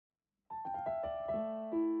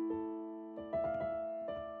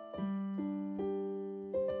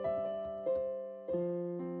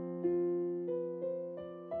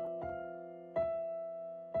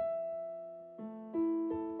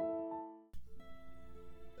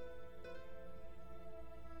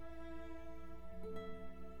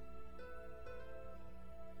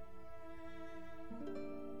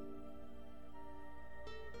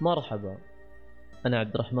مرحبا، أنا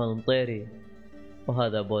عبدالرحمن المطيري،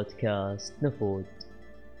 وهذا بودكاست نفود.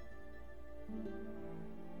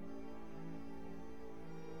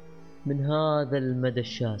 من هذا المدى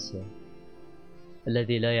الشاسع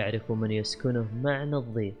الذي لا يعرف من يسكنه معنى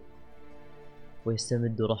الضيق،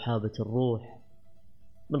 ويستمد رحابة الروح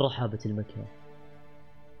من رحابة المكان،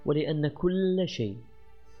 ولأن كل شيء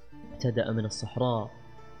ابتدأ من الصحراء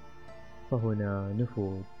فهنا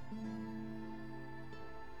نفود.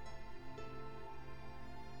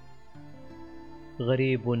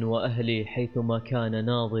 غريب وأهلي حيثما كان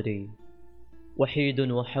ناظري، وحيد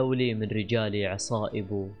وحولي من رجالي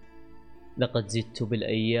عصائب. لقد زدت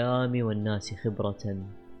بالأيام والناس خبرة،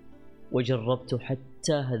 وجربت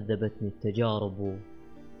حتى هذبتني التجارب.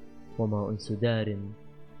 وما أنس دار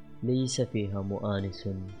ليس فيها مؤانس،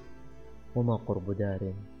 وما قرب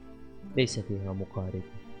دار ليس فيها مقارب.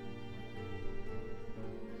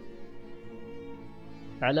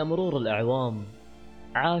 على مرور الأعوام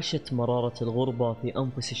عاشت مرارة الغربة في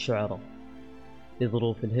أنفس الشعراء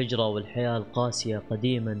لظروف الهجرة والحياة القاسية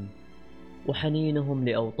قديما، وحنينهم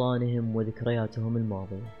لأوطانهم وذكرياتهم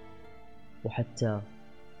الماضية، وحتى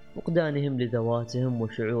فقدانهم لذواتهم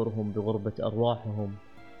وشعورهم بغربة أرواحهم،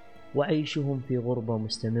 وعيشهم في غربة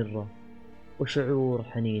مستمرة وشعور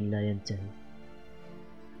حنين لا ينتهي.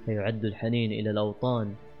 فيعد الحنين إلى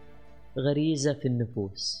الأوطان غريزة في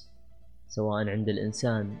النفوس سواء عند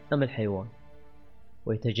الإنسان أم الحيوان،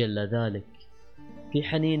 ويتجلى ذلك في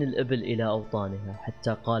حنين الإبل إلى أوطانها،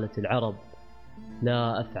 حتى قالت العرب: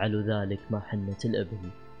 لا أفعل ذلك ما حنت الإبل.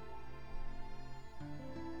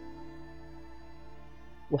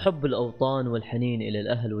 وحب الأوطان والحنين إلى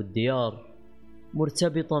الأهل والديار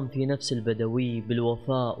مرتبطا في نفس البدوي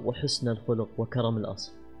بالوفاء وحسن الخلق وكرم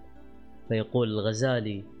الأصل. فيقول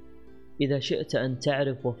الغزالي: إذا شئت أن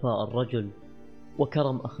تعرف وفاء الرجل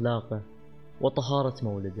وكرم أخلاقه وطهارة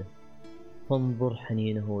مولده، فانظر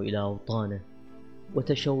حنينه إلى أوطانه،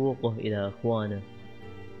 وتشوقه إلى أخوانه،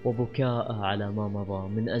 وبكاءه على ما مضى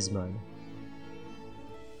من أزمانه.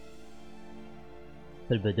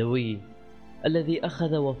 فالبدوي الذي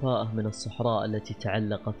أخذ وفاءه من الصحراء التي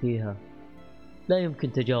تعلق فيها لا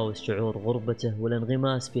يمكن تجاوز شعور غربته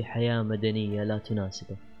والانغماس في حياة مدنية لا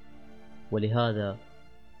تناسبه. ولهذا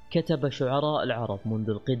كتب شعراء العرب منذ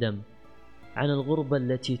القدم عن الغربة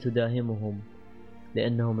التي تداهمهم،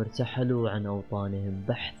 لأنهم ارتحلوا عن أوطانهم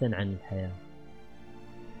بحثا عن الحياة.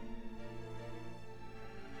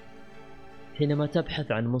 حينما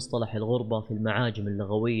تبحث عن مصطلح الغربة في المعاجم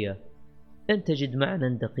اللغوية لن تجد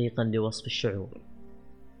معنى دقيقا لوصف الشعور،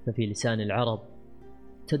 ففي لسان العرب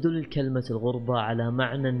تدل كلمة الغربة على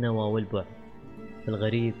معنى النوى والبعد.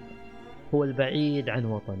 الغريب هو البعيد عن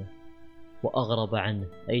وطنه، وأغرب عنه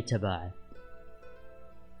أي تباعد.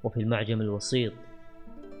 وفي المعجم الوسيط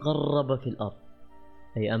غرب في الأرض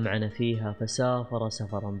أي أمعن فيها فسافر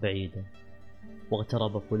سفرا بعيدا،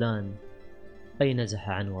 واغترب فلان أي نزح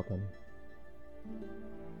عن وطنه.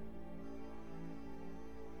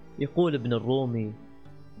 يقول ابن الرومي: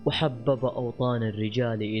 وحبب أوطان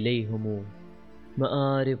الرجال إليهم،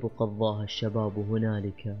 مآرب قضاها الشباب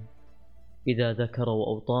هنالك. إذا ذكروا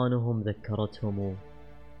أوطانهم ذكرتهم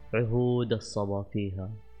عهود الصبا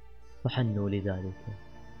فيها، فحنوا لذلك.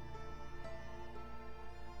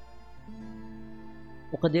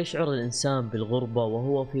 وقد يشعر الإنسان بالغربة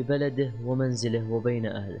وهو في بلده ومنزله وبين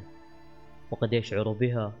أهله، وقد يشعر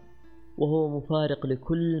بها وهو مفارق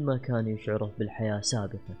لكل ما كان يشعره بالحياة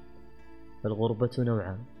سابقا. فالغربة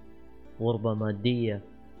نوعان: غربة مادية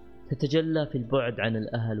تتجلى في البعد عن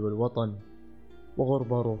الأهل والوطن،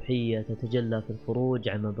 وغربة روحية تتجلى في الخروج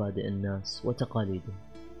عن مبادئ الناس وتقاليدهم.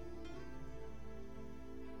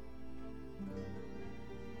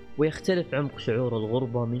 ويختلف عمق شعور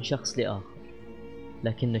الغربة من شخص لآخر،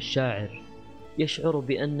 لكن الشاعر يشعر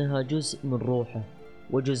بأنها جزء من روحه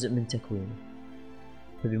وجزء من تكوينه،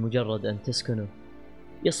 فبمجرد أن تسكنه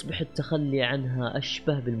يصبح التخلي عنها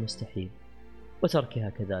أشبه بالمستحيل، وتركها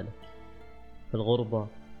كذلك. فالغربة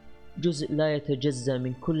جزء لا يتجزأ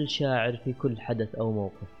من كل شاعر في كل حدث أو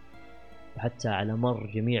موقف. وحتى على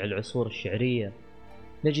مر جميع العصور الشعرية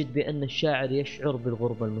نجد بأن الشاعر يشعر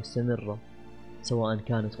بالغربة المستمرة، سواء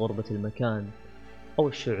كانت غربة المكان أو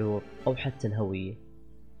الشعور أو حتى الهوية.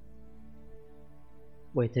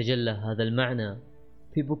 ويتجلى هذا المعنى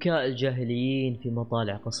في بكاء الجاهليين في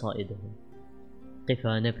مطالع قصائدهم: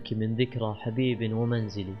 قفا نبكي من ذكرى حبيب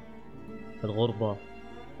ومنزلي. الغربة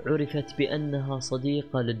عرفت بأنها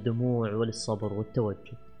صديقة للدموع وللصبر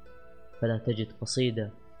والتوجه، فلا تجد قصيدة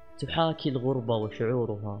تحاكي الغربة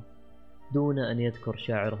وشعورها دون أن يذكر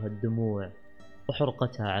شاعرها الدموع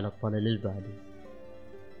وحرقتها على الطلل البالي.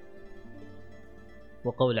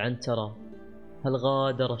 وقول عنترة: هل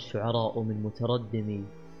غادر الشعراء من متردمي،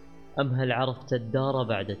 أم هل عرفت الدار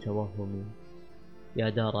بعد توهمي؟ يا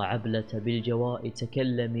دار عبلة بالجواء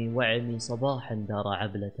تكلمي، وعمي صباحا دار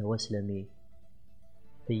عبلة واسلمي.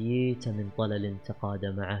 حييت من طلل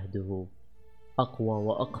تقادم عهده، أقوى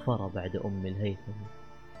وأقفر بعد أم الهيثم.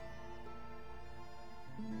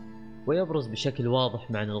 ويبرز بشكل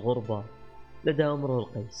واضح معنى الغربة لدى امرؤ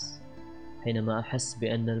القيس حينما أحس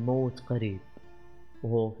بأن الموت قريب،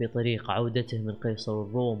 وهو في طريق عودته من قيصر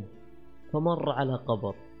الروم، فمر على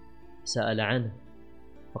قبر سأل عنه،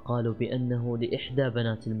 فقالوا بأنه لإحدى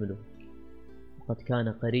بنات الملوك، وقد كان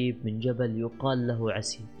قريب من جبل يقال له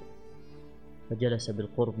عسيب. فجلس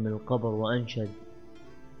بالقرب من القبر وأنشد: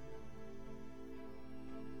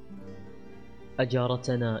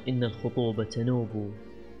 أجارتنا إن الخطوب تنوب،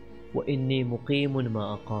 وإني مقيم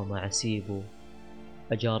ما أقام عسيب.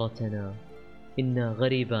 أجارتنا إنا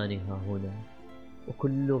غريبان ها هنا،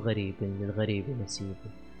 وكل غريب للغريب نسيب.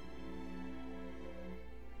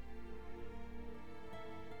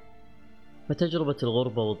 فتجربة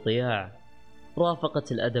الغربة والضياع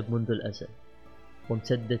رافقت الأدب منذ الأزل،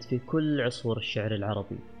 وامتدت في كل عصور الشعر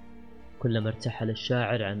العربي. كلما ارتحل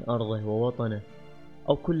الشاعر عن أرضه ووطنه،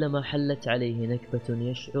 أو كلما حلت عليه نكبة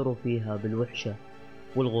يشعر فيها بالوحشة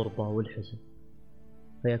والغربة والحزن،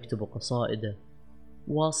 فيكتب قصائده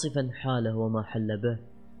واصفا حاله وما حل به،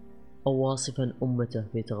 أو واصفا أمته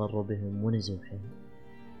في تغربهم ونزوحهم.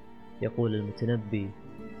 يقول المتنبي: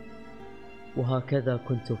 وهكذا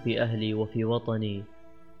كنت في أهلي وفي وطني،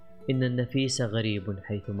 إن النفيس غريب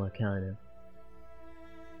حيثما كان.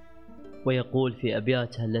 ويقول في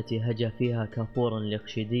أبياتها التي هجا فيها كافورا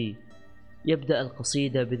ليخشدي: يبدأ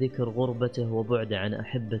القصيدة بذكر غربته وبعد عن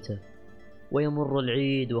أحبته، ويمر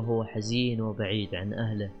العيد وهو حزين وبعيد عن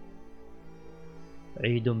أهله.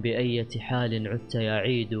 عيد بأية حال عدت يا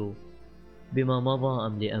عيد، بما مضى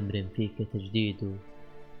أم لأمر فيك تجديد.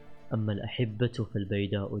 أما الأحبة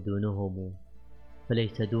فالبيداء دونهم،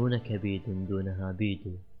 فليت دونك بيد دونها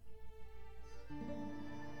بيد.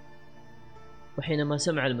 وحينما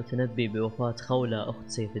سمع المتنبي بوفاة خولة أخت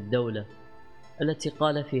سيف الدولة، التي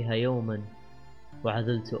قال فيها يوما: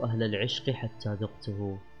 وعذلت أهل العشق حتى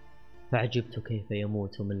ذقته، فعجبت كيف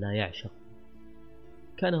يموت من لا يعشق.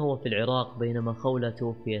 كان هو في العراق بينما خولة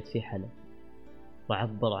توفيت في حلب،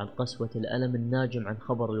 وعبر عن قسوة الألم الناجم عن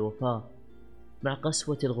خبر الوفاة مع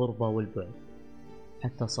قسوة الغربة والبعد،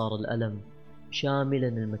 حتى صار الألم شاملا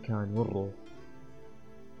المكان والروح.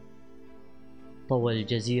 طوى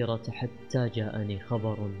الجزيرة حتى جاءني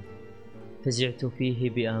خبر، فزعت فيه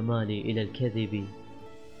بآمالي إلى الكذب.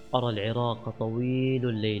 أرى العراق طويل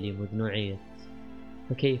الليل مذ نعيت،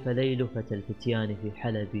 فكيف ليل فتى الفتيان في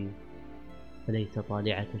حلب. فليت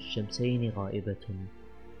طالعة الشمسين غائبة،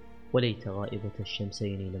 وليت غائبة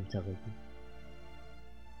الشمسين لم تغب.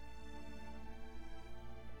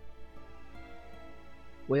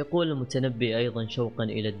 ويقول المتنبي أيضا شوقا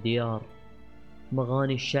إلى الديار: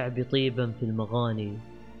 مغاني الشعب طيبا في المغاني،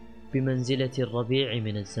 بمنزلة الربيع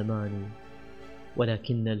من الزمان،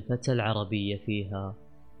 ولكن الفتى العربي فيها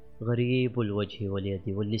غريب الوجه واليد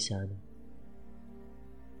واللسان.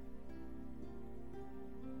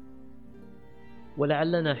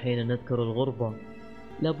 ولعلنا حين نذكر الغربة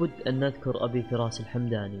لابد أن نذكر أبي فراس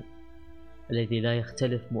الحمداني، الذي لا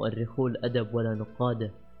يختلف مؤرخو الأدب ولا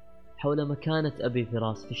نقاده حول مكانة أبي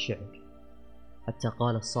فراس في الشعر. حتى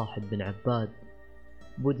قال الصاحب بن عباد: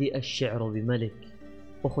 بدأ الشعر بملك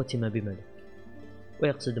وختم بملك،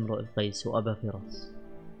 ويقصد امرؤ القيس وأبا فراس.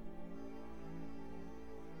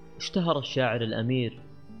 اشتهر الشاعر الأمير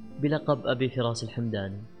بلقب أبي فراس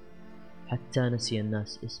الحمداني حتى نسي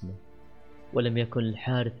الناس اسمه، ولم يكن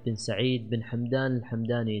الحارث بن سعيد بن حمدان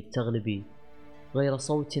الحمداني التغلبي غير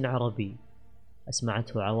صوت عربي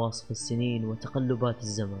أسمعته عواصف السنين وتقلبات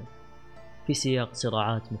الزمان في سياق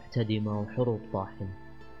صراعات محتدمة وحروب طاحنة.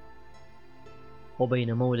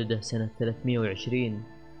 وبين مولده سنة 320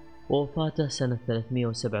 ووفاته سنة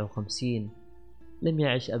 357 لم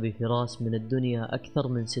يعش أبي فراس من الدنيا أكثر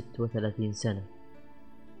من 36 سنة،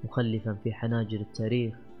 مخلفا في حناجر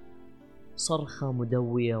التاريخ صرخة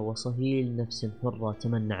مدوية وصهيل نفس حرة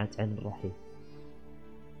تمنعت عن الرحيل.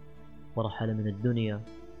 ورحل من الدنيا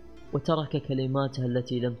وترك كلماتها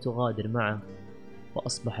التي لم تغادر معه،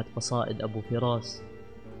 وأصبحت قصائد أبو فراس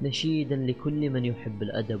نشيدا لكل من يحب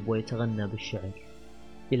الأدب ويتغنى بالشعر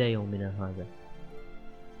إلى يومنا هذا.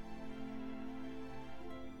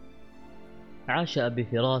 عاش أبي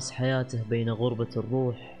فراس حياته بين غربة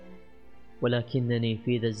الروح، ولكنني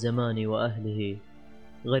في ذا الزمان وأهله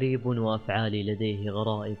غريب وأفعالي لديه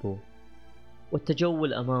غرائب.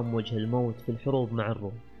 والتجول أمام وجه الموت في الحروب مع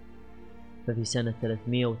الروم. ففي سنة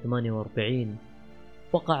 348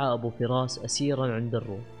 وقع أبو فراس أسيرا عند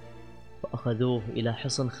الروم، فأخذوه إلى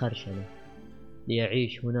حصن خرشنة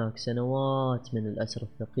ليعيش هناك سنوات من الأسر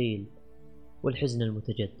الثقيل والحزن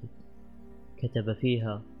المتجدد. كتب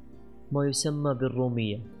فيها ما يسمى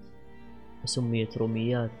بالروميات، وسميت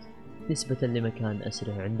روميات نسبة لمكان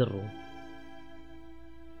أسره عند الروم.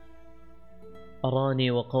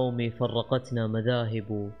 أراني وقومي فرقتنا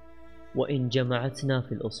مذاهب، وإن جمعتنا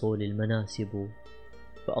في الأصول المناسب،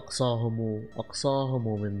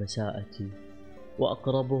 فأقصاهم من مساءتي،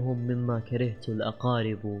 وأقربهم مما كرهت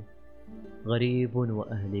الأقارب. غريب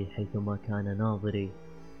وأهلي حيثما كان ناظري،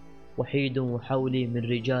 وحيد وحولي من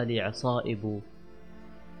رجالي عصائب.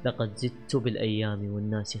 لقد زدت بالأيام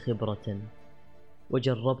والناس خبرة،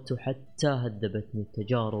 وجربت حتى هدبتني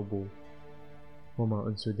التجارب. وما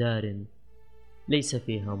أنس دار ليس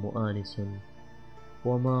فيها مؤانس،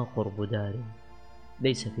 وما قرب دار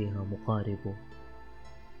ليس فيها مقارب.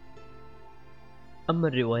 أما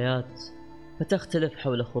الروايات فتختلف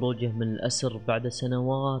حول خروجه من الأسر بعد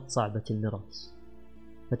سنوات صعبة المراس.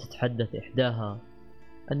 فتتحدث إحداها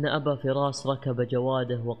أن أبا فراس ركب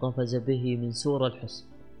جواده وقفز به من سور الحصن،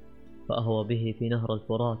 فأهوى به في نهر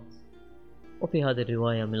الفرات. وفي هذه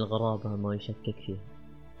الرواية من الغرابة ما يشكك فيه.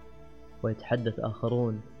 ويتحدث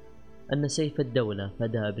آخرون أن سيف الدولة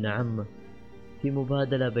فدى ابن عمه في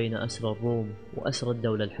مبادلة بين أسر الروم وأسر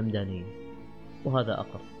الدولة الحمدانية، وهذا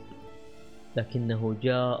أقرب، لكنه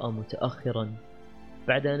جاء متأخرا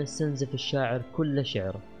بعد أن استنزف الشاعر كل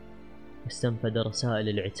شعره، واستنفد رسائل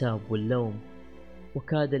العتاب واللوم،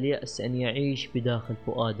 وكاد اليأس أن يعيش بداخل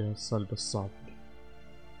فؤاده الصلب الصافر،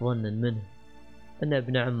 ظنا منه أن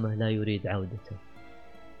ابن عمه لا يريد عودته.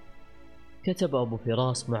 كتب أبو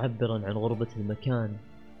فراس معبرا عن غربة المكان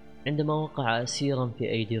عندما وقع أسيرا في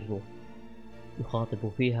أيدي الروم، يخاطب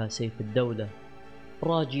فيها سيف الدولة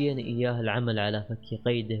راجيا إياه العمل على فك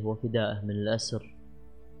قيده وفدائه من الأسر،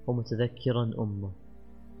 ومتذكرا أمه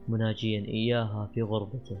مناجيا إياها في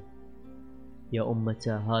غربته: يا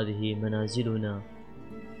أمتا هذه منازلنا،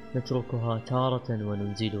 نتركها تارة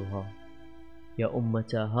وننزلها. يا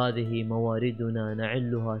أمتا هذه مواردنا،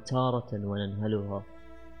 نعلها تارة وننهلها.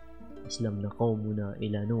 أسلمنا قومنا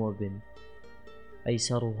إلى نوب،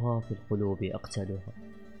 أيسرها في القلوب أقتلها.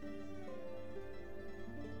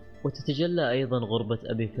 وتتجلى أيضا غربة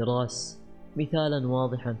أبي فراس مثالا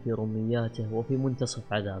واضحا في رمياته وفي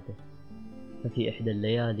منتصف عذابه. ففي إحدى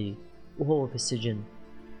الليالي وهو في السجن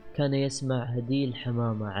كان يسمع هديل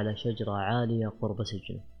حمامة على شجرة عالية قرب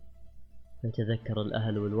سجنه، فيتذكر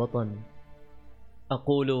الأهل والوطن: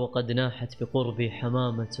 أقول وقد ناحت بقربي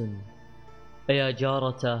حمامة، أيا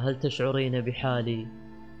جارة هل تشعرين بحالي؟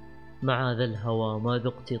 مع ذا الهوى ما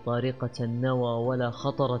ذقت طارقة النوى، ولا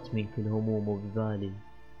خطرت منك الهموم ببالي.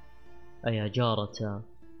 أيا جارة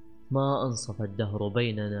ما أنصف الدهر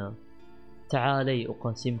بيننا، تعالي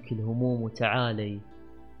أقاسمك الهموم، تعالي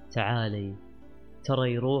تعالي.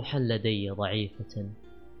 تري روحا لدي ضعيفة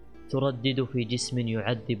تردد في جسم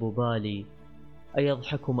يعذب بالي.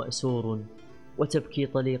 أيضحك مأسور وتبكي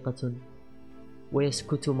طليقة،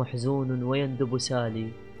 ويسكت محزون ويندب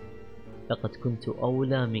سالي. لقد كنت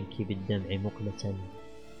أولى منك بالدمع مقلة،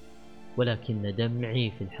 ولكن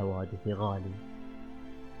دمعي في الحوادث غالي.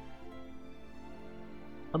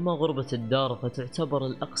 أما غربة الدار فتعتبر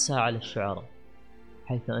الأقسى على الشعراء،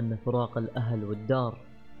 حيث أن فراق الأهل والدار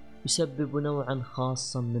يسبب نوعا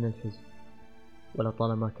خاصا من الحزن،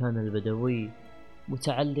 ولطالما كان البدوي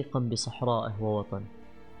متعلقا بصحرائه ووطنه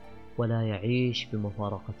ولا يعيش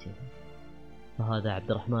بمفارقته. فهذا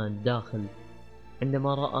عبدالرحمن الداخل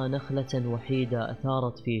عندما رأى نخلة وحيدة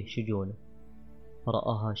أثارت فيه شجونه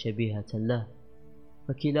فرآها شبيهة له،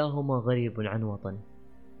 فكلاهما غريب عن وطنه.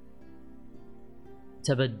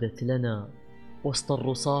 تبدت لنا وسط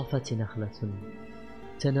الرصافة نخلة،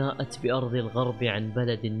 تناءت بأرض الغرب عن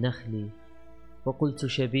بلد النخل، وقلت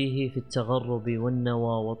شبيهي في التغرب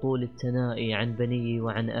والنوى وطول التناء عن بني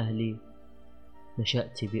وعن أهلي.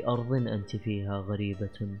 نشأت بأرض أنت فيها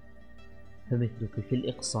غريبة، فمثلك في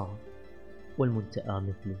الإقصاء والمنتأى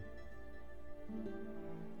مثلي.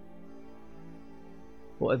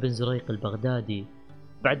 وابن زريق البغدادي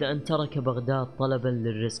بعد أن ترك بغداد طلبا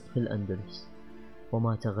للرزق في الأندلس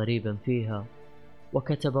ومات غريبا فيها،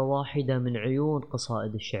 وكتب واحدة من عيون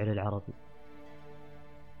قصائد الشعر العربي: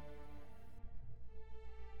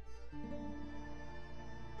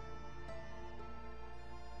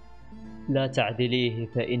 لا تعدليه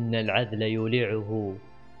فإن العدل يولعه،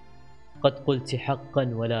 قد قلت حقا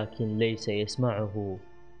ولكن ليس يسمعه.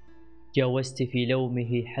 جاوزت في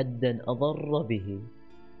لومه حدا أضر به،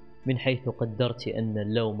 من حيث قدرت أن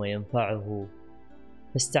اللوم ينفعه.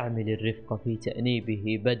 فاستعمل الرفق في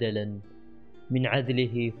تأنيبه بدلا من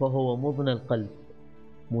عدله، فهو مضنى القلب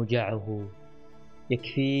موجعه،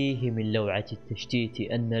 يكفيه من لوعة التشتيت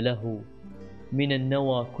أن له من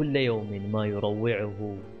النوى كل يوم ما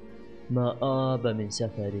يروعه. ما آب من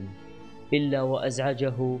سفر إلا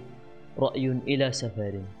وأزعجه رأي إلى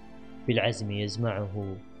سفر بالعزم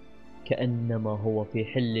يزمعه، كأنما هو في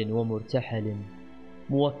حل ومرتحل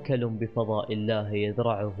موكل بفضاء الله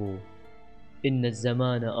يذرعه. إن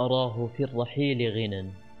الزمان أراه في الرحيل غنى،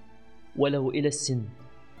 ولو إلى السن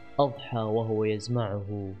أضحى وهو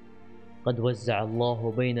يزمعه. قد وزع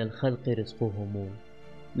الله بين الخلق رزقهم،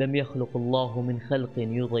 لم يخلق الله من خلق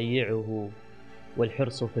يضيعه.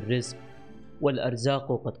 والحرص في الرزق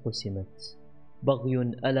والأرزاق قد قسمت، بغي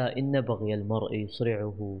ألا إن بغي المرء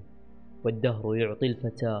يصرعه. والدهر يعطي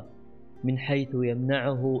الفتى من حيث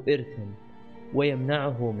يمنعه إرثا،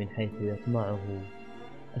 ويمنعه من حيث يطمعه.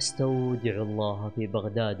 أستودع الله في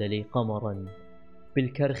بغداد لي قمرا،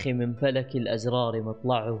 بالكرخ من فلك الأزرار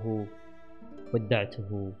مطلعه.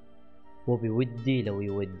 ودعته وبودي لو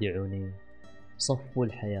يودعني صفو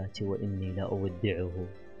الحياة وإني لا أودعه.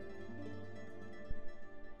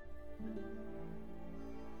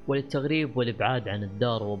 وللتغريب والإبعاد عن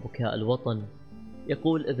الدار وبكاء الوطن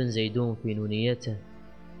يقول ابن زيدون في نونيته: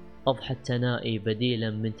 أضحى التنائي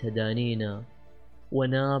بديلا من تدانينا،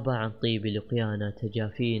 وناب عن طيب لقيانا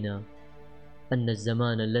تجافينا. أن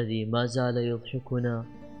الزمان الذي ما زال يضحكنا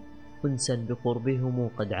أنسا بقربهم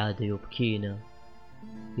قد عاد يبكينا.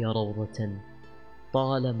 يا روضة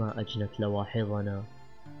طالما أجنت لواحظنا،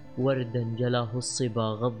 وردا جلاه الصبا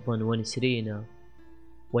غضا ونسرينا.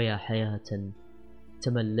 ويا حياة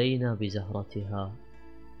تملينا بزهرتها،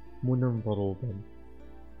 منى ضروبا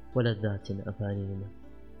ولذات أفانينا.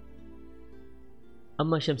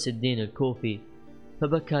 أما شمس الدين الكوفي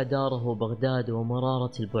فبكى داره بغداد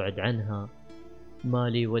ومرارة البعد عنها.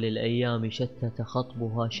 مالي وللأيام شتت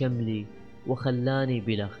خطبها شملي، وخلاني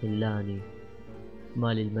بلا خلاني.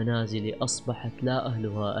 ما للمنازل أصبحت لا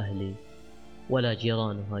أهلها أهلي، ولا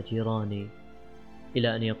جيرانها جيراني.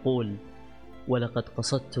 إلى أن يقول: ولقد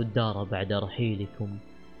قصدت الدار بعد رحيلكم،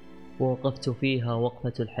 ووقفت فيها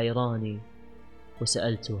وقفة الحيران.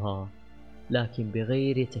 وسألتها لكن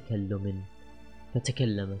بغير تكلم،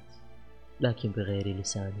 فتكلمت لكن بغير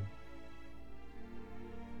لساني.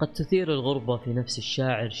 قد تثير الغربة في نفس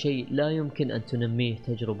الشاعر شيء لا يمكن أن تنميه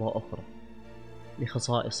تجربة أخرى،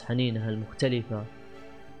 لخصائص حنينها المختلفة،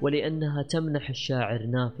 ولأنها تمنح الشاعر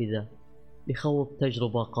نافذة لخوض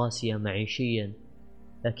تجربة قاسية معيشيا،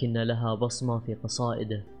 لكن لها بصمة في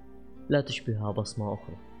قصائده لا تشبهها بصمة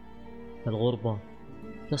أخرى. فالغربة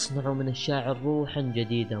تصنع من الشاعر روحا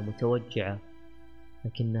جديدة متوجعة،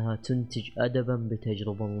 لكنها تنتج أدبا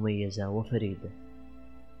بتجربة مميزة وفريدة.